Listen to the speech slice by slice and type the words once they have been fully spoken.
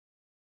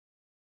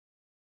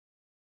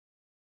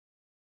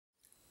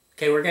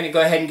Okay, we're going to go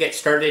ahead and get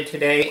started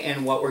today,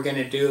 and what we're going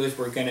to do is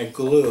we're going to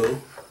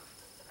glue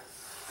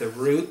the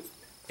root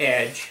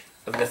edge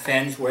of the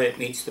fins where it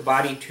meets the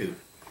body tube.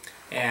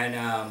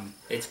 And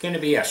it's going to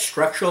be a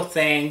structural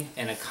thing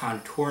and a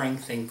contouring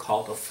thing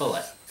called a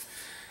fillet.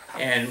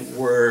 And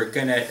we're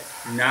going to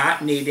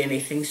not need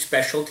anything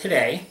special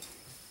today.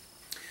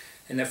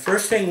 And the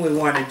first thing we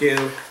want to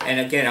do, and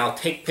again I'll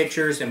take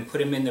pictures and put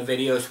them in the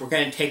videos, we're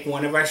going to take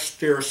one of our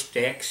stir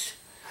sticks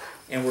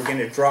and we're going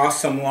to draw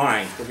some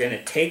lines. We're going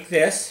to take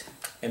this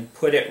and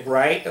put it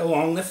right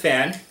along the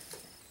fin.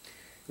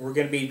 We're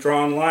going to be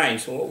drawing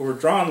lines. So what we're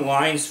drawing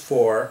lines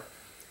for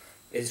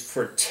is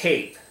for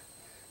tape.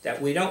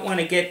 That we don't want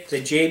to get the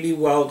JB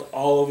Weld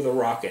all over the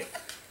rocket.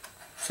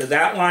 So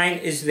that line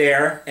is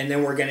there, and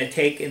then we're going to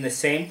take in the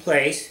same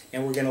place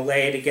and we're going to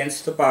lay it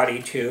against the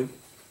body tube.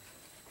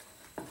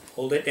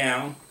 Hold it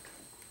down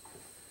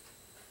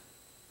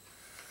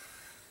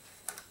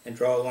and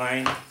draw a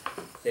line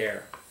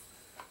there.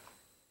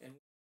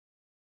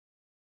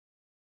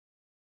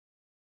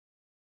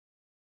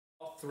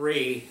 All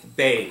three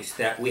bays,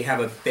 that we have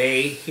a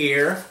bay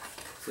here,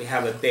 we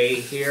have a bay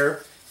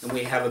here, and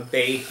we have a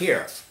bay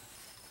here.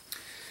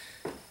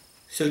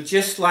 So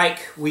just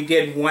like we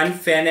did one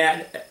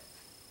fin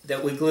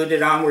that we glued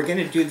it on, we're going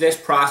to do this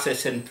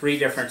process in 3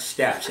 different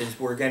steps. Is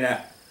we're going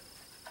to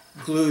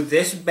glue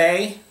this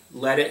bay,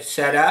 let it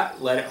set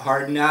up, let it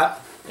harden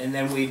up, and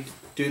then we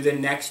do the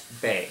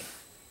next bay.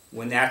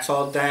 When that's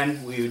all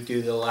done, we would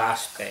do the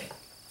last bay.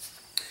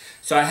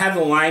 So I have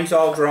the lines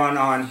all drawn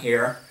on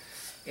here,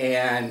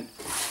 and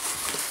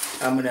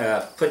I'm going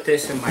to put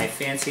this in my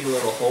fancy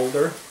little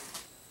holder,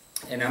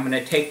 and I'm going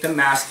to take the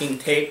masking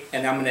tape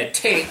and I'm going to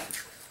tape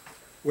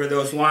where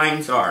those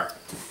lines are.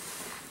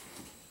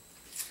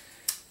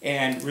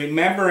 And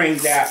remembering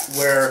that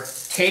where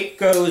tape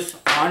goes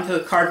onto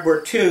the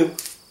cardboard tube,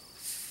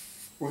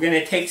 we're going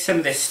to take some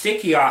of the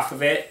sticky off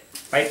of it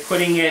by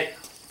putting it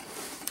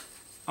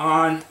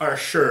on our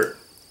shirt.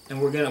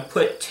 And we're going to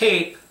put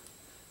tape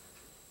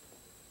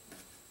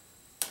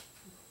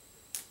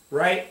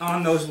right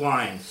on those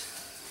lines.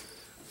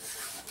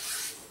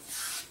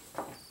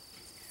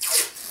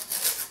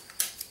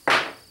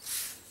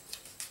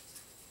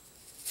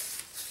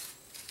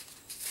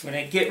 When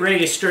I get ready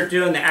to start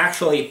doing the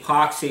actual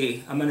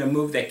epoxy, I'm going to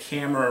move the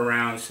camera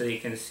around so you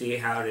can see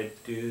how to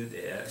do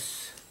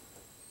this.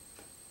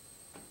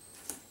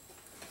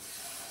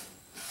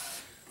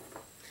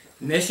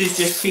 And this is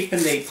just keeping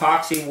the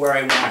epoxy where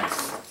I want it.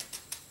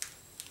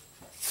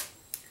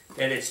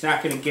 That it's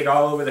not going to get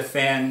all over the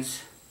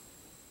fins.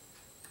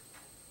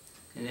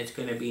 And it's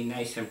going to be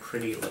nice and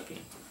pretty looking.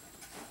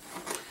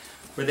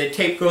 Where the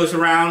tape goes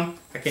around,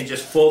 I can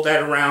just fold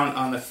that around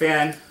on the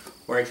fin,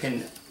 or I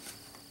can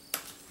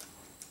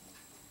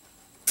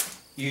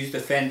use the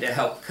fin to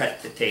help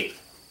cut the tape.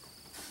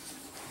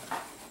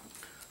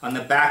 On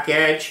the back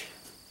edge,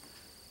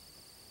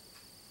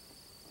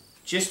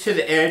 just to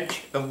the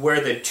edge of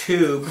where the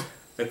tube,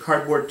 the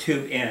cardboard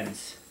tube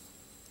ends.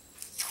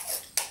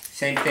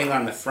 Same thing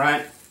on the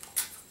front.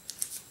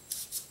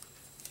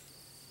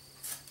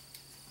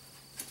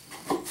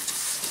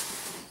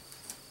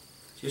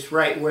 Just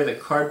right where the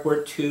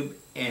cardboard tube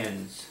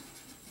ends.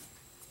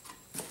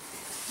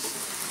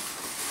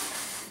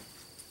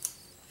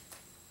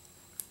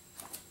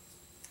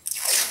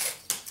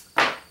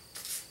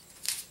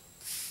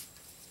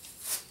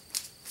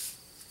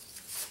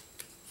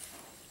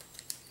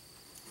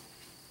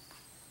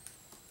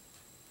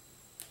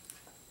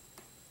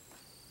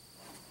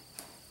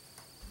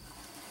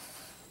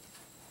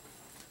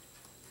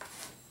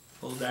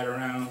 Fold that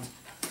around,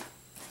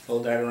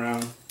 fold that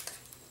around.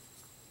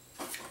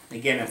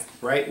 Again, it's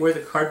right where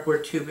the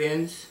cardboard tube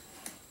ends.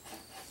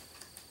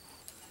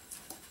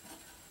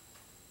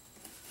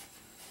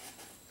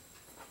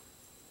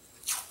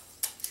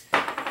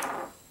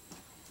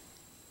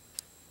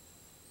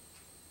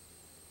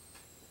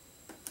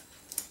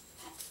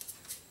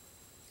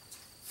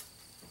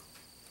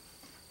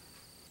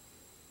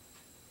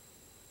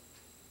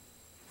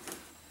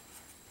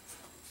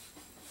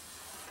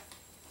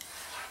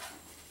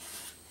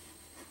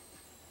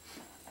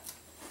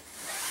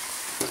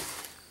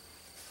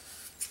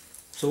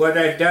 So what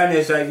I've done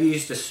is I've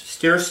used a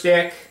stir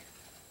stick,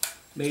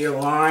 made a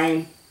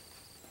line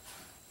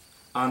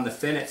on the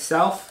fin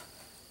itself,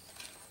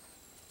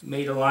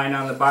 made a line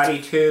on the body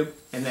tube,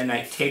 and then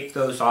I taped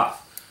those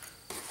off.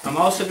 I'm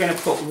also going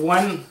to put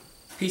one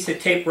piece of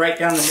tape right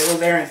down the middle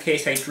there in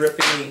case I drip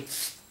any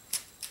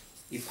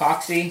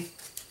epoxy.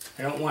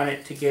 I don't want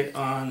it to get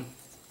on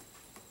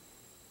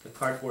the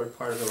cardboard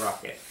part of the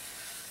rocket.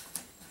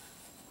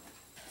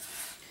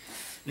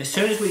 And as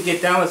soon as we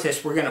get done with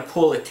this, we're going to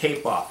pull the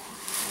tape off.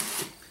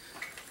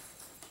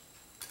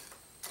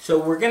 So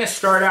we're going to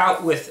start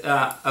out with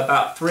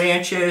about 3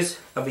 inches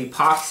of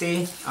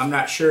epoxy. I'm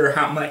not sure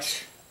how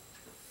much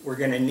we're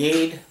going to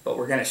need, but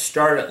we're going to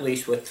start at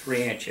least with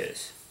 3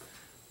 inches.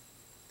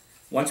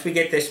 Once we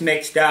get this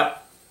mixed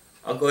up,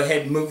 I'll go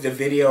ahead and move the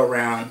video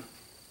around,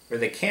 or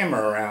the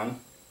camera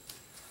around.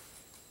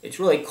 It's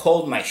really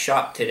cold in my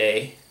shop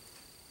today.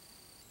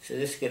 So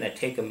this is going to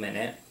take a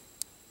minute.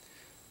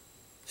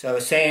 So I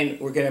was saying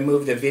we're going to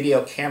move the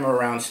video camera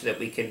around so that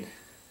we can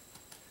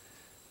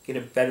get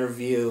a better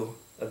view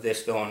of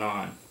this going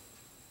on.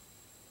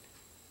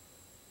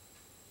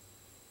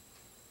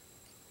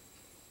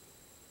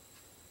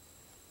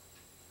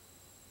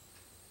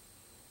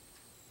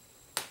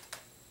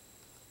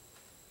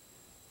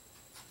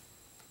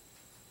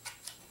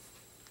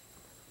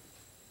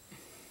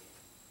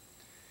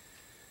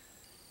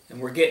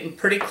 And we're getting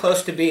pretty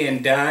close to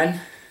being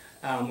done.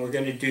 We're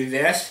going to do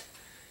this,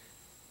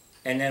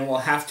 and then we'll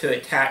have to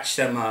attach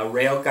some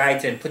rail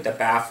guides and put the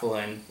baffle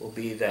in. Will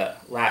be the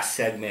last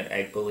segment,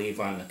 I believe,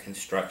 on the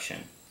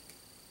construction.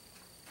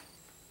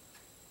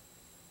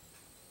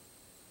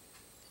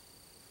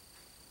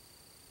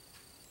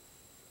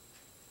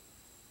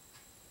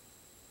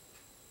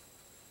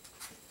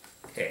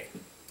 Okay.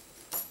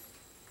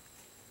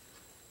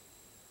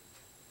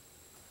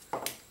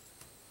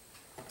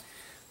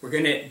 We're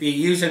going to be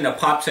using the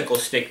popsicle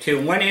stick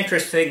too. One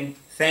interesting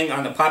thing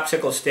on the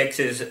popsicle sticks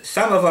is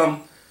some of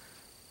them,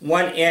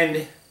 one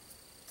end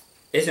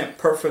isn't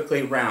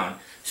perfectly round.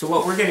 So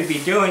what we're going to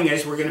be doing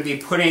is we're going to be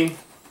putting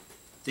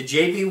the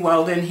JB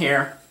weld in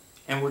here,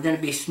 and we're going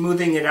to be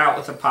smoothing it out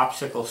with a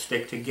popsicle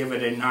stick to give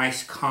it a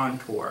nice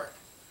contour.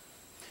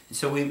 And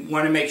so we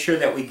want to make sure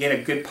that we get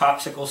a good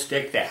popsicle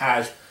stick that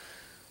has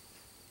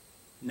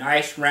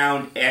nice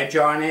round edge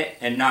on it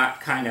and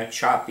not kind of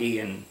choppy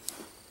and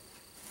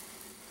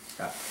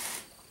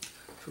stuff.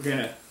 So we're going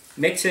to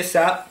mix this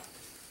up.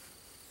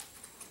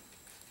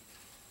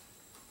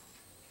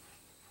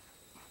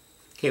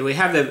 Okay, we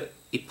have the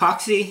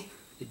epoxy,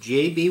 the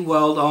JB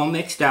weld all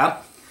mixed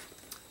up,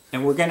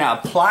 and we're going to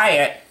apply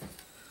it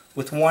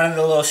with one of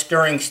the little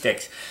stirring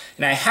sticks.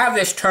 And I have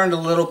this turned a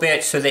little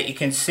bit so that you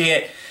can see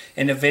it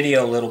in the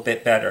video a little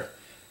bit better.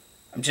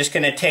 I'm just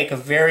going to take a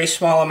very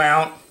small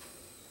amount,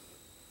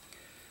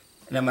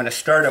 and I'm going to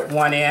start at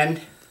one end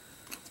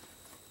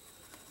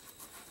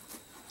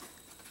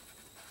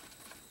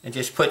and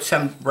just put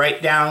some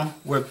right down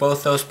where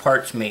both those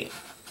parts meet.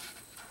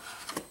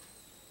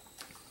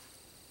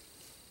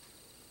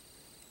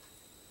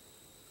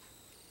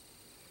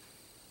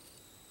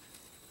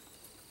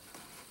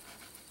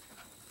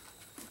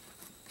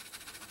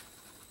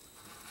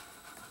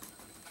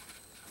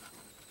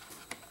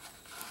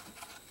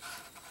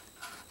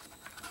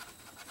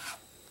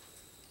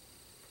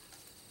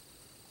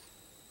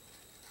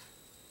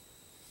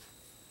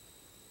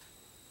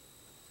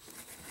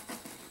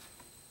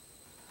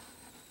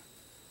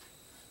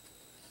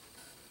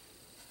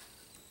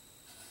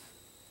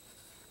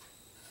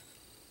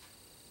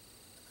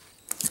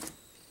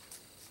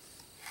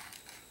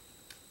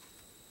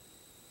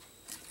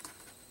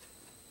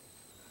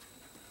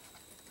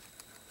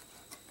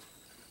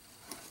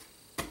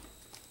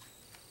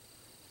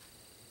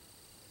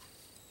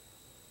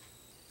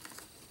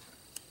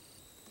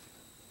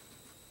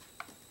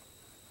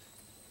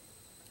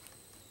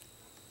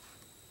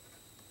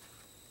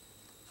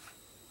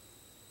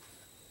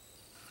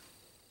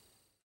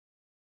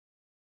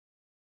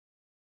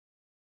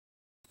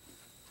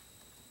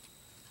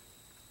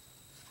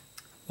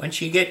 Once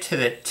you get to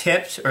the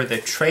tips or the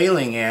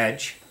trailing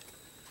edge,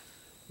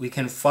 we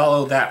can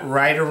follow that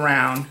right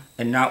around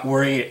and not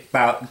worry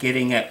about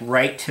getting it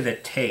right to the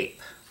tape.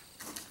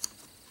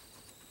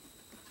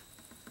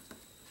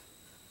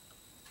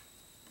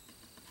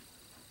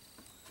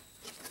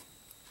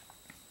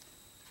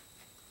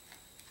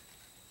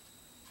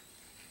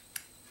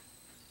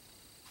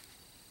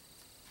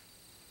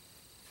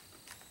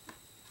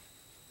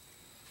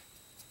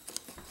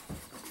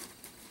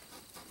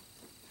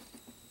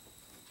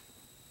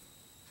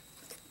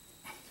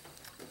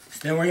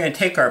 Then we're going to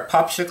take our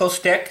popsicle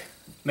stick,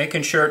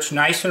 making sure it's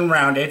nice and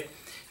rounded,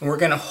 and we're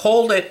going to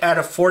hold it at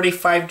a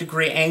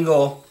 45-degree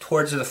angle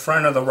towards the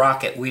front of the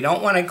rocket. We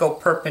don't want to go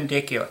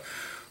perpendicular.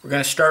 We're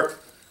going to start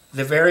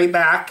the very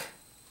back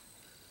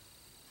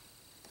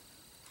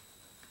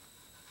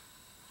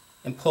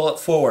and pull it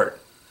forward.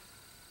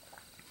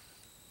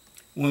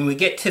 When we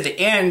get to the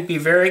end, be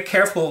very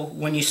careful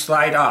when you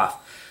slide off.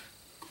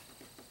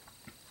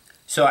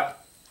 So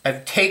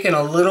I've taken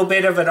a little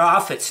bit of it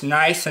off. It's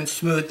nice and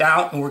smoothed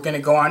out, and we're going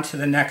to go on to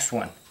the next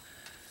one.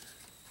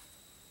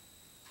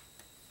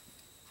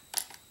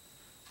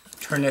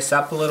 Turn this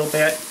up a little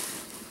bit.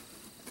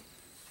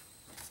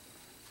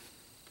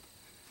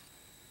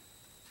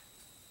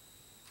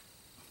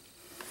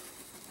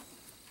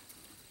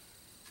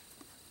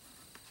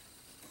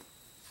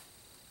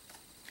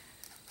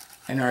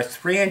 And our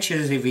 3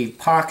 inches of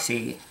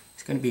epoxy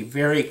is going to be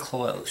very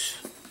close.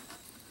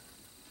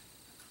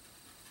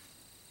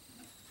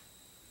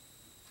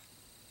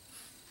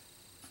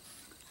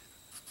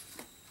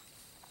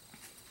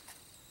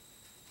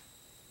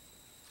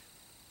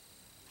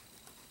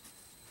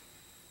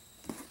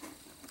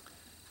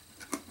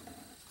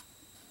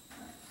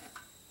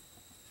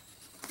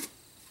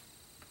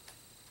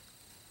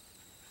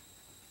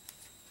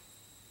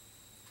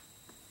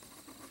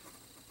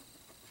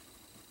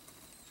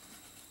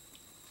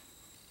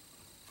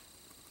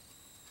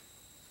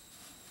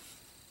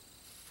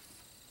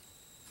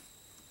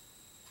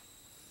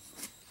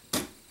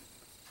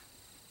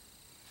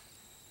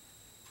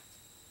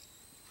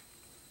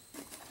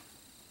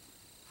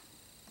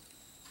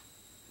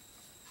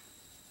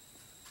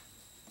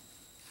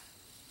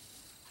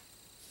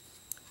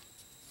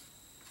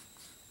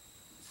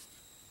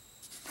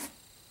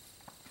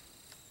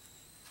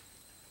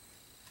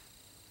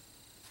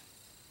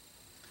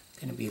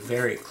 be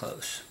very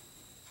close.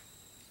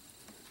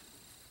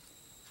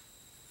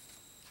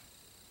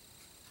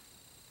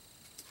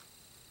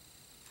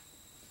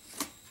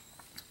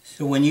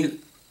 So when you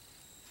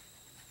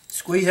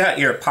squeeze out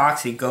your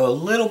epoxy, go a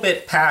little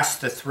bit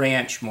past the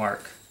 3-inch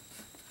mark.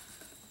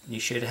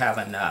 You should have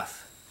enough.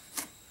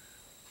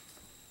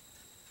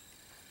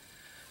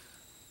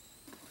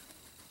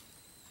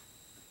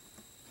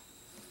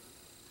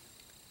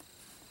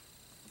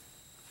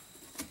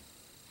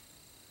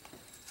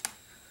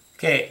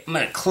 Okay, I'm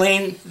going to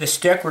clean the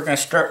stick. We're going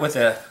to start with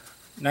a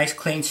nice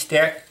clean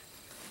stick.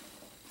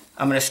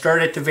 I'm going to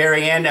start at the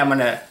very end. I'm going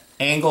to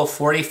angle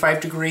 45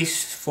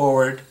 degrees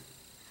forward.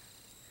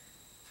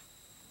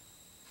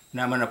 And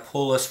I'm going to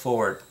pull this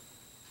forward.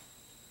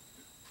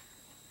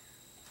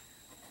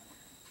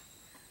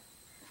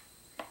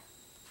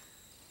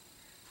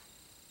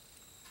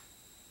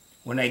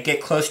 When I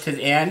get close to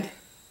the end,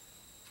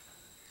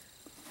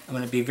 I'm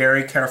going to be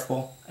very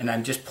careful, and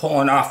I'm just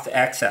pulling off the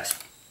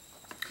excess.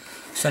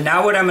 So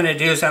now what I'm going to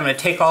do is I'm going to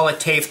take all the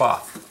tape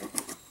off.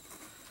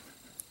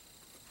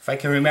 If I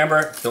can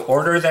remember the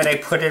order that I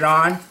put it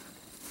on,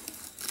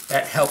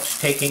 that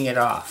helps taking it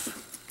off.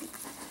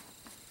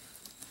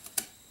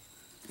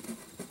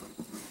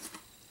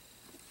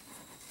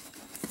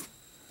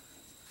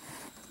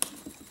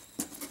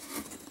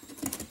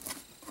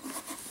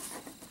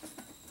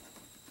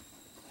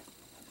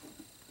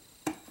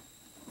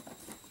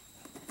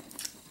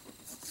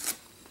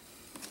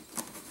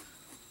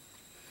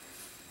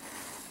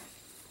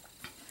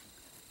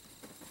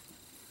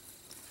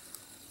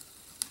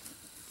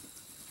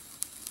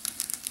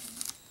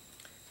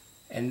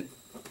 And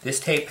this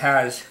tape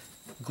has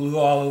glue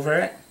all over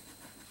it,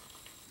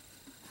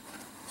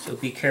 so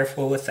be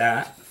careful with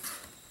that.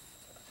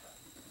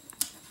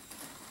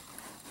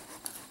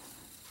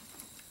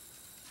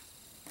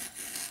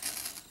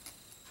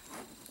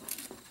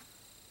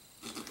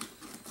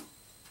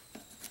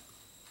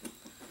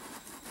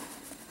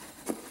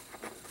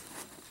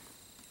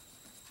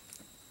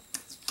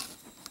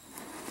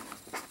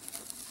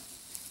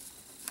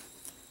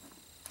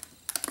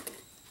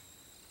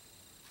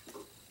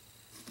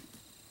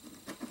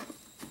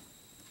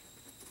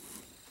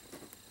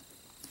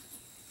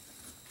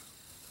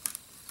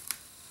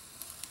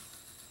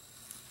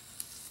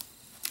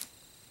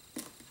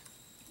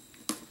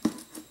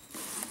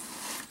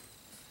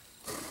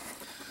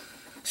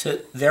 So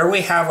there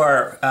we have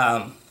our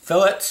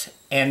fillets,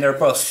 and they're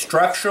both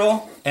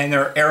structural and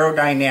they're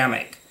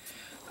aerodynamic.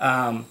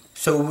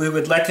 So we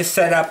would let this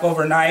set up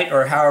overnight,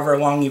 or however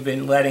long you've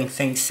been letting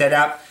things set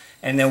up,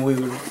 and then we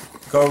would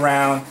go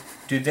around,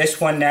 do this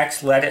one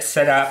next, let it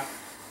set up,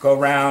 go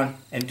around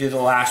and do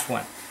the last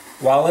one.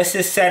 While this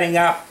is setting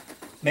up,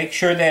 make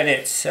sure that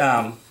it's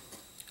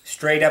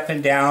straight up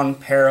and down,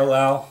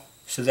 parallel,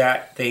 so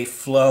that they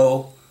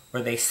flow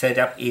or they set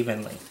up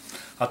evenly.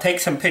 I'll take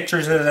some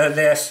pictures of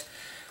this.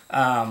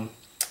 And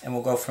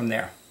we'll go from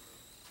there.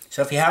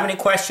 So if you have any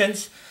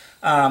questions,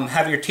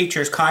 have your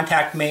teachers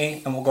contact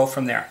me, and we'll go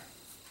from there.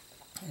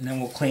 And then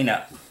we'll clean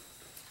up.